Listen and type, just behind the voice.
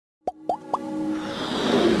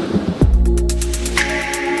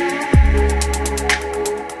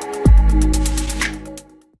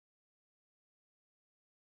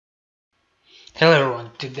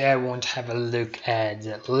Today I want to have a look at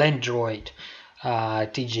the Lendroid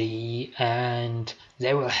TGE, and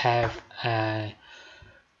they will have a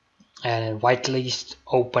whitelist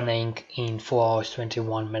opening in 4 hours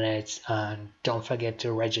 21 minutes, and don't forget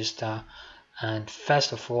to register. And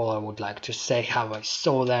first of all, I would like to say how I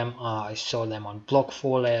saw them. I saw them on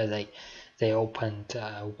Blockfolio. They opened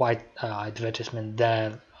white advertisement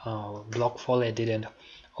there. Blockfolio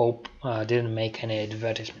didn't make any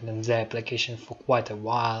advertisement in their application for quite a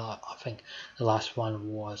while. I think the last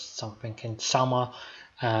one was something in summer,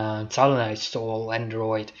 and suddenly I saw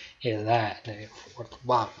Lendroid is there.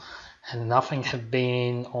 Wow, and nothing had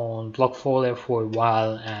been on Blockfolio for a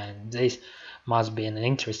while, and this must be an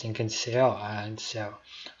interesting conceal, and so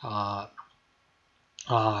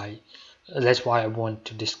that's why I want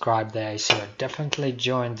to describe this. So definitely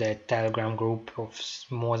join the Telegram group of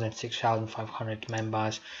more than 6,500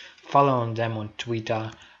 members. Follow them on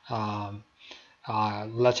Twitter.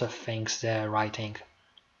 Lots of things they're writing.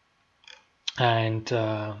 And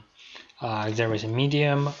there is a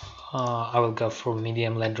Medium. I will go through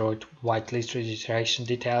Medium Lendroid whitelist registration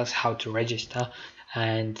details, how to register,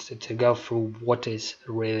 and to go through what is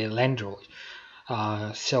really Lendroid.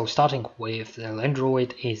 So starting with the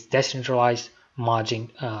Lendroid is decentralized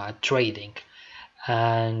margin trading,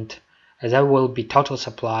 and there will be total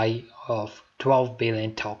supply of 12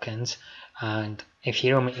 billion tokens, and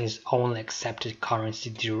Ethereum is only accepted currency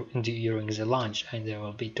during the launch, and there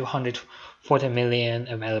will be 240 million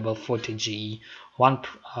available for TGE. One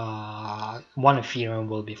Ethereum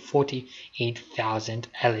will be 48,000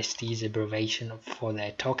 LSTs abbreviation for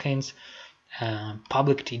their tokens.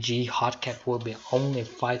 Public TGE hard cap will be only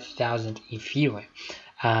 5,000 Ethereum,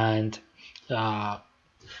 and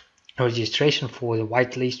registration for the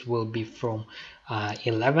whitelist will be from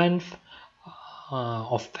 11th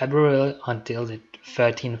of February until the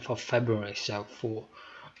 13th of February. So for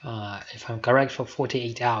if I'm correct, for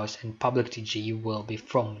 48 hours, and public TGE will be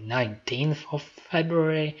from 19th of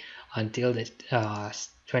February until the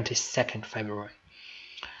 22nd February.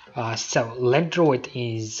 So Lendroid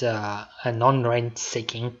is a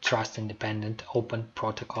non-rent-seeking, trust-independent, open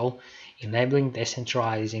protocol enabling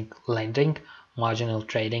decentralizing lending, marginal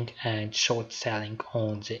trading, and short selling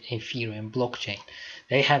on the Ethereum blockchain.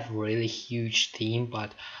 They have really huge team,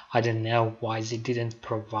 but I don't know why they didn't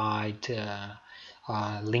provide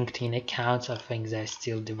LinkedIn accounts. I think they're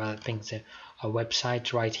still developing the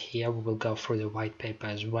website. Right here we will go through the white paper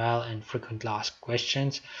as well and frequently asked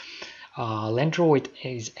questions. Lendroid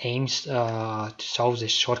aims to solve the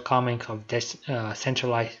shortcoming of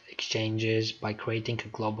centralized exchanges by creating a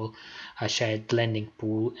global shared lending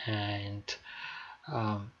pool, and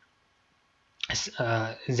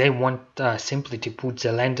they want simply to put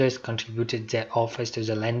the lenders contributed their offers to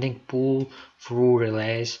the lending pool through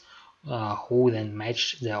relays, who then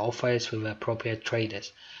match their offers with appropriate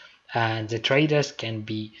traders, and the traders can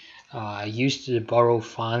be used to borrow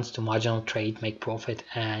funds to marginal trade, make profit,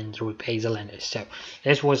 and repay the lenders. So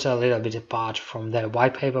this was a little bit apart from the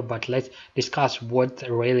white paper, but let's discuss what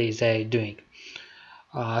really they're doing.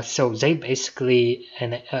 So they basically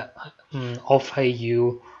offer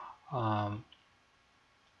you a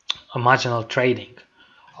marginal trading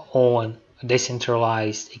on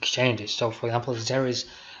decentralized exchanges. So for example, there is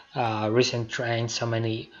recent trend, so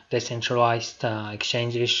many decentralized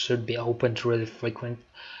exchanges should be opened really frequent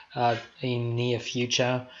in near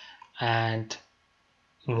future, and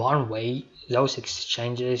in one way those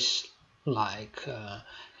exchanges like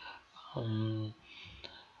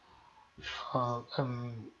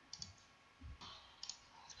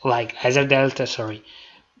Ether Delta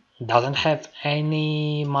doesn't have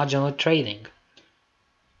any marginal trading,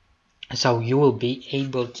 so you will be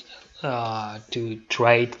able to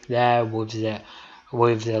trade there with the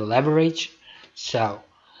leverage. So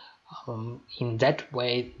in that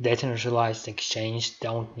way, decentralized exchange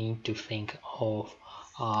don't need to think of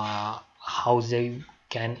how they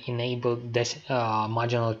can enable this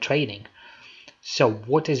marginal trading. So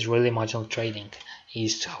what is really marginal trading?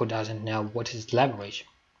 Is who doesn't know what is leverage.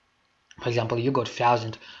 For example, you got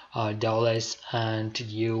 $1,000 and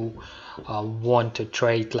you want to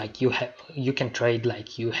trade like you can trade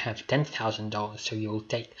like you have $10,000, so you'll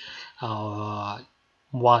take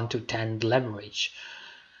 1 to 10 leverage.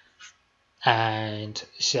 And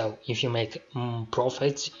so if you make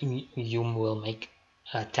profits, you will make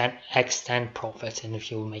 10x profits, and if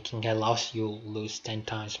you're making a loss, you'll lose 10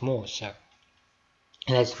 times more. So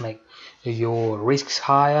let's make your risks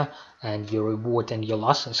higher and your reward and your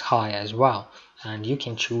losses higher as well, and you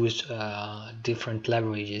can choose different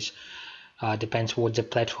leverages. Depends what the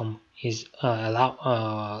platform is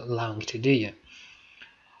allowing to do you.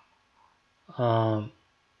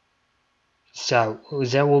 So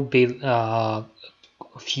there will be a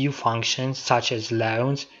few functions such as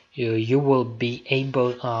loans. You will be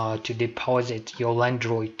able to deposit your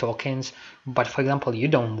Lendroid tokens, but for example you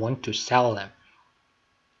don't want to sell them,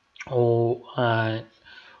 or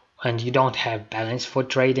and you don't have balance for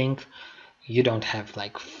trading, you don't have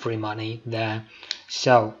like free money there,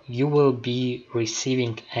 so you will be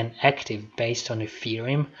receiving an active based on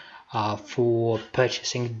Ethereum for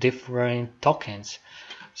purchasing different tokens.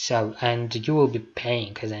 So, and you will be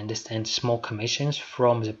paying, as I understand, small commissions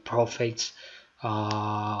from the profits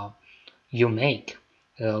you make,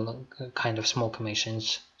 kind of small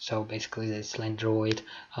commissions. So basically this Lendroid,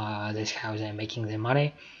 that's how they're making their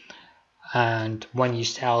money. And when you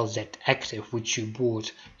sell that active which you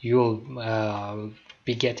bought, you'll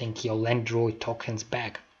be getting your Lendroid tokens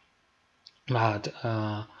back. But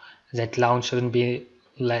that loan shouldn't be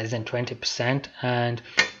less than 20%, and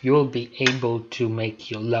you'll be able to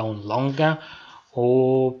make your loan longer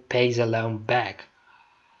or pay the loan back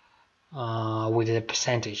with a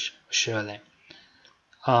percentage, surely.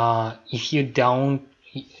 If you don't,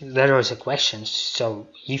 there is a question. So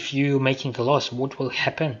if you're making a loss, what will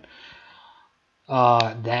happen?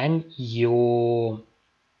 Then your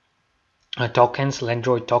tokens,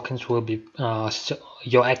 Lendroid tokens, will be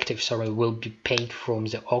your active, will be paid from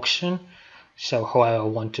the auction. So whoever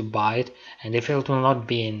want to buy it, and if it will not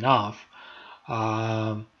be enough,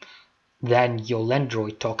 then your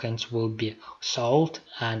Lendroid tokens will be sold,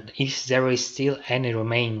 and if there is still any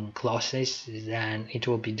remaining losses, then it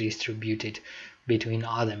will be distributed between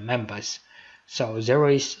other members. So there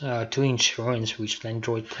is two insurance which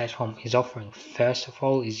Lendroid platform is offering. First of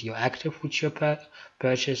all is your active which you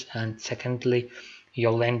purchase, and secondly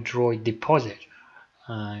your Lendroid deposit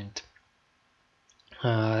and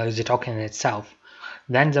the token itself.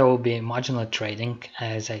 Then there will be marginal trading,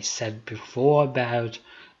 as I said before about.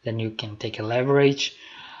 Then you can take a leverage,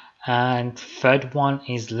 and third one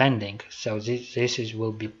is lending. So this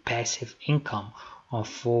will be passive income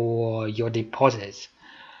for your deposits,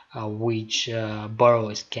 which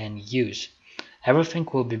borrowers can use. Everything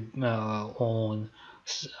will be on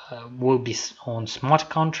smart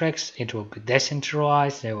contracts. It will be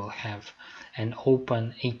decentralized. They will have an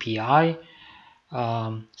open API.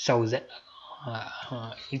 So that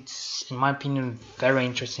it's, in my opinion, very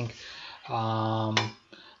interesting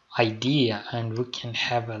idea, and we can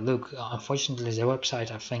have a look. Unfortunately the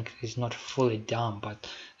website I think is not fully done, but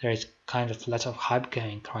there is kind of lots of hype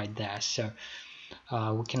going right there, so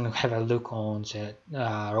we can have a look on the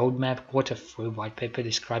roadmap. Quarter 3 white paper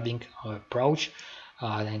describing our approach.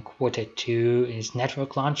 Then quarter 2 is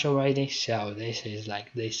network launch already, so this is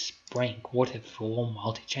like this spring. Quarter 4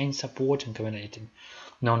 multi-chain support and accommodating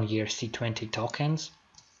non-ERC20 tokens.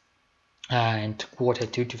 And quarter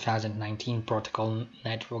 2 2019 protocol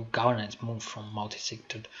network governance moved from multi-sig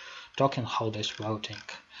to token holders voting.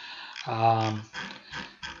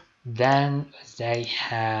 Then they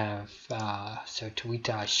have so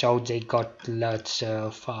Twitter showed they got lots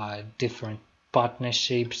of different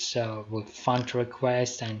partnerships with fund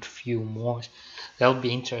requests and few more. That'll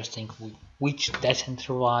be interesting with which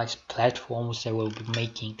decentralized platforms they will be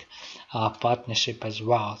making partnership as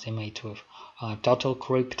well. They made with Total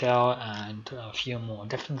Crypto and a few more.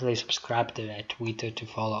 Definitely subscribe to their Twitter to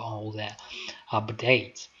follow all their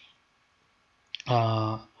updates.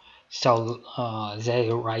 So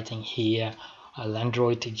they're writing here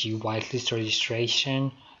Lendroid TG whitelist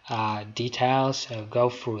registration details. Go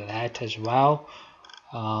through that as well.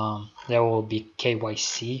 There will be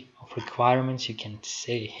KYC of requirements. You can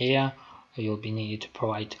see here you'll be needed to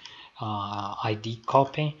provide ID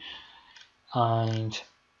copy, and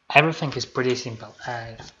everything is pretty simple.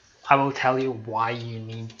 I will tell you why you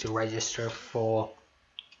need to register for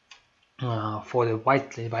the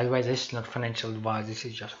whitelist. By the way, this is not financial advice, this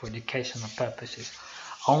is just for educational purposes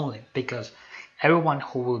only, because everyone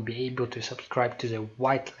who will be able to subscribe to the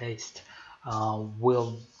whitelist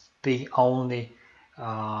will be only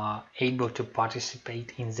able to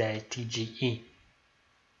participate in the TGE,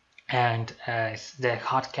 and the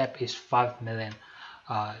hard cap is $5 million,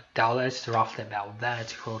 roughly about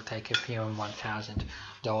that. It will take Ethereum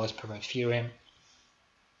 $1,000 per Ethereum,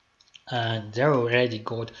 and they already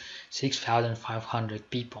got 6,500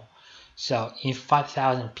 people. So if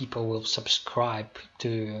 5,000 people will subscribe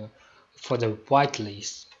for the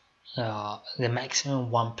whitelist, the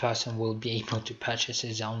maximum one person will be able to purchase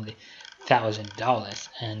is only $1,000,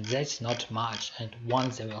 and that's not much. And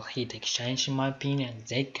once they will hit exchange, in my opinion,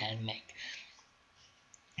 they can make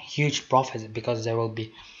huge profits, because there will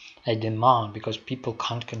be a demand, because people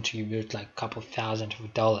can't contribute like a couple thousand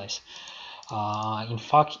of dollars. In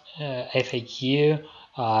fact, FAQ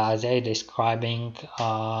They're describing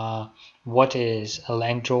what is a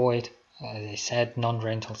Lendroid. They said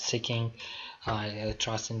non-rental seeking,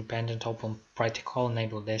 trust independent open protocol,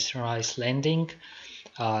 enable decentralized lending.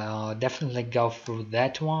 Definitely go through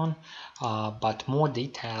that one, but more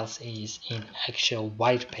details is in actual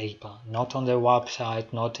white paper, not on the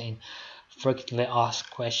website, not in frequently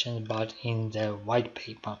asked questions, but in the white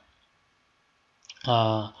paper.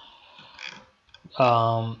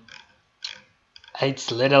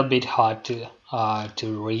 It's a little bit hard to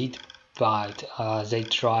read, but they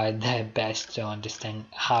tried their best to understand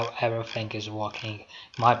how everything is working. In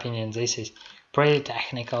my opinion, this is pretty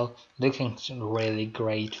technical, looking really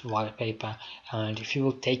great white paper, and if you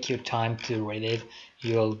will take your time to read it,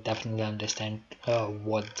 you will definitely understand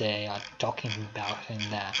what they are talking about in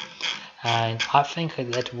there. And I think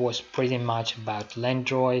that was pretty much about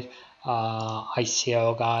Lendroid.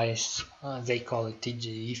 ICO guys, they call it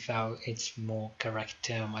TGE, so it's more correct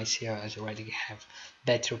term. ICOs already have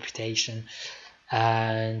better reputation.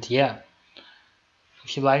 And yeah,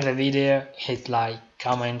 if you like the video, hit like,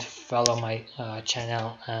 comment, follow my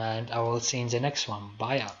channel, and I will see you in the next one.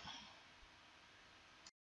 Bye.